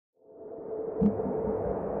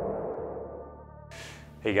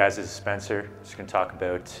Hey guys, this is Spencer. Just going to talk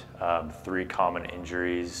about 3 common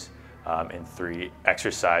injuries and 3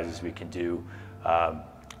 exercises we can do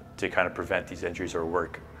to kind of prevent these injuries or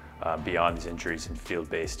work beyond these injuries in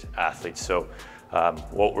field-based athletes. So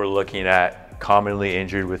what we're looking at commonly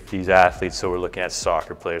injured with these athletes, so we're looking at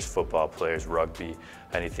soccer players, football players, rugby,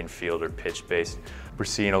 anything field or pitch-based. We're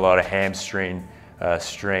seeing a lot of hamstring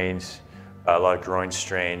strains, a lot of groin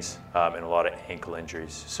strains, and a lot of ankle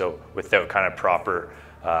injuries. So without kind of proper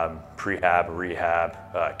prehab,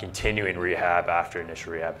 rehab, continuing rehab after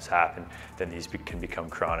initial rehab has happened, then these can become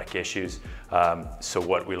chronic issues. So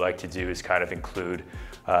what we like to do is kind of include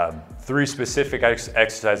 3 specific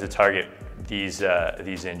exercises to target these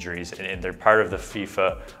injuries, and they're part of the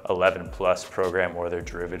FIFA 11+ program, or they're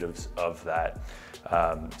derivatives of that.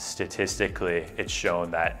 Statistically, it's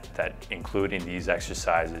shown that including these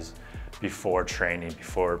exercises before training,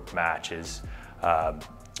 before matches,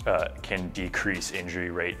 can decrease injury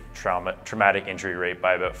rate, traumatic injury rate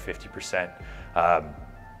by about 50%,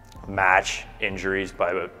 match injuries by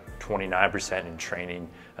about 29%, and training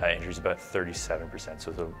injuries about 37%.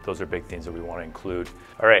 So those are big things that we want to include.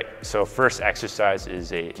 All right, so first exercise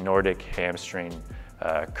is a Nordic hamstring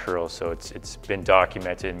curl. So it's been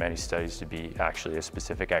documented in many studies to be actually a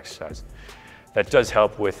specific exercise that does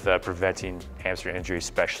help with preventing hamstring injury,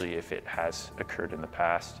 especially if it has occurred in the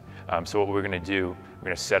past. So what we're going to do, we're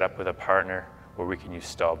going to set up with a partner where we can use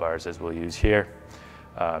stall bars as we'll use here.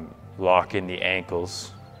 Lock in the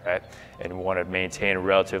ankles, right? And we want to maintain a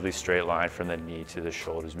relatively straight line from the knee to the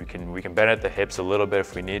shoulders. We can bend at the hips a little bit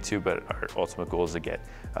if we need to, but our ultimate goal is to get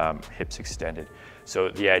hips extended. So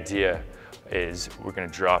the idea is we're going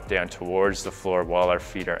to drop down towards the floor while our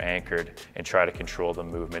feet are anchored and try to control the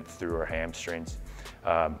movement through our hamstrings.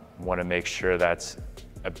 Want to make sure that's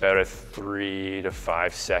about a 3 to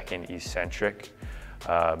 5 second eccentric.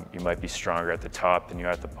 You might be stronger at the top than you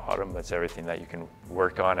are at the bottom. That's everything that you can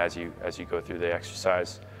work on as you go through the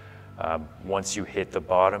exercise. Once you hit the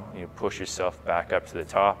bottom, you push yourself back up to the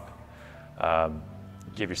top.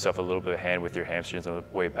 Give yourself a little bit of hand with your hamstrings on the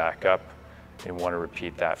way back up, and want to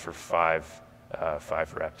repeat that for 5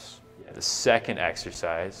 reps. The second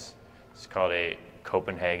exercise is called a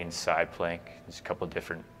Copenhagen side plank. There's a couple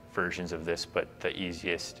different versions of this, but the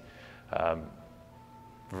easiest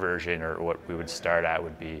version, or what we would start at,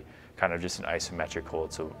 would be kind of just an isometric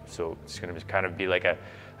hold. So it's going to kind of be like a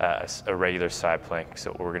regular side plank.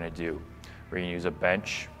 So what we're going to do, we're going to use a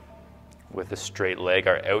bench with a straight leg.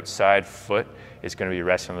 Our outside foot is going to be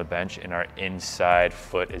resting on the bench, and our inside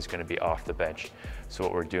foot is going to be off the bench. So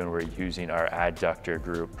what we're doing, we're using our adductor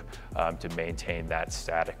group to maintain that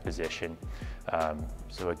static position.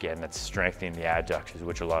 So again, that's strengthening the adductors,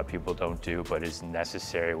 which a lot of people don't do, but is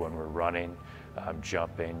necessary when we're running,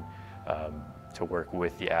 jumping, to work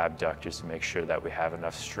with the abductors to make sure that we have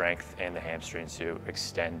enough strength in the hamstrings to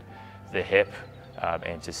extend the hip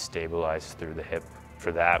and to stabilize through the hip.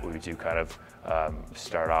 For that, we do kind of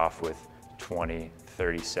start off with 20,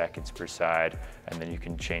 30 seconds per side, and then you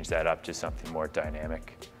can change that up to something more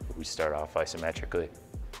dynamic. We start off isometrically.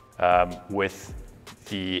 With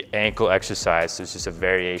the ankle exercise, there's just a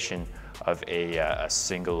variation of a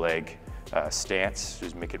single leg stance,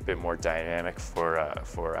 just make it a bit more dynamic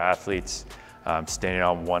for athletes. Standing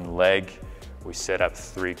on one leg, we set up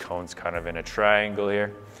 3 cones kind of in a triangle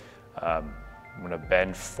here. I'm going to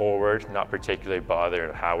bend forward, not particularly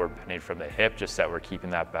bothered how we're bending from the hip, just that we're keeping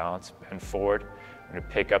that balance. Bend forward. I'm going to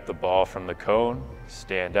pick up the ball from the cone,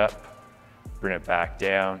 stand up, bring it back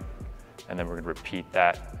down, and then we're going to repeat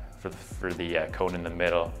that for the cone in the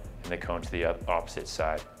middle and the cone to the opposite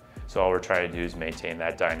side. So all we're trying to do is maintain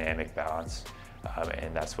that dynamic balance,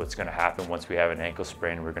 and that's what's going to happen once we have an ankle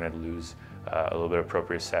sprain. We're going to lose a little bit of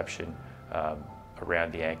proprioception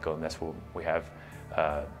around the ankle, and that's what we have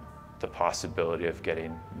the possibility of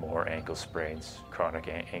getting more ankle sprains, chronic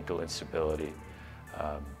ankle instability.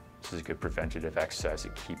 This is a good preventative exercise to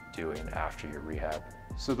keep doing after your rehab.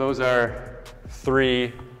 So those are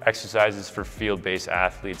 3 exercises for field-based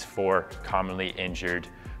athletes for commonly injured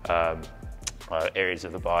areas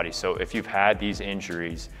of the body. So if you've had these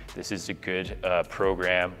injuries, this is a good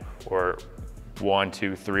program, or 1,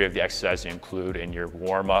 2, 3 of the exercises you include in your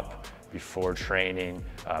warm-up before training,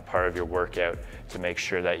 part of your workout, to make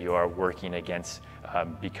sure that you are working against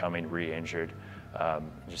becoming re-injured.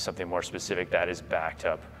 Just something more specific that is backed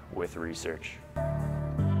up with research.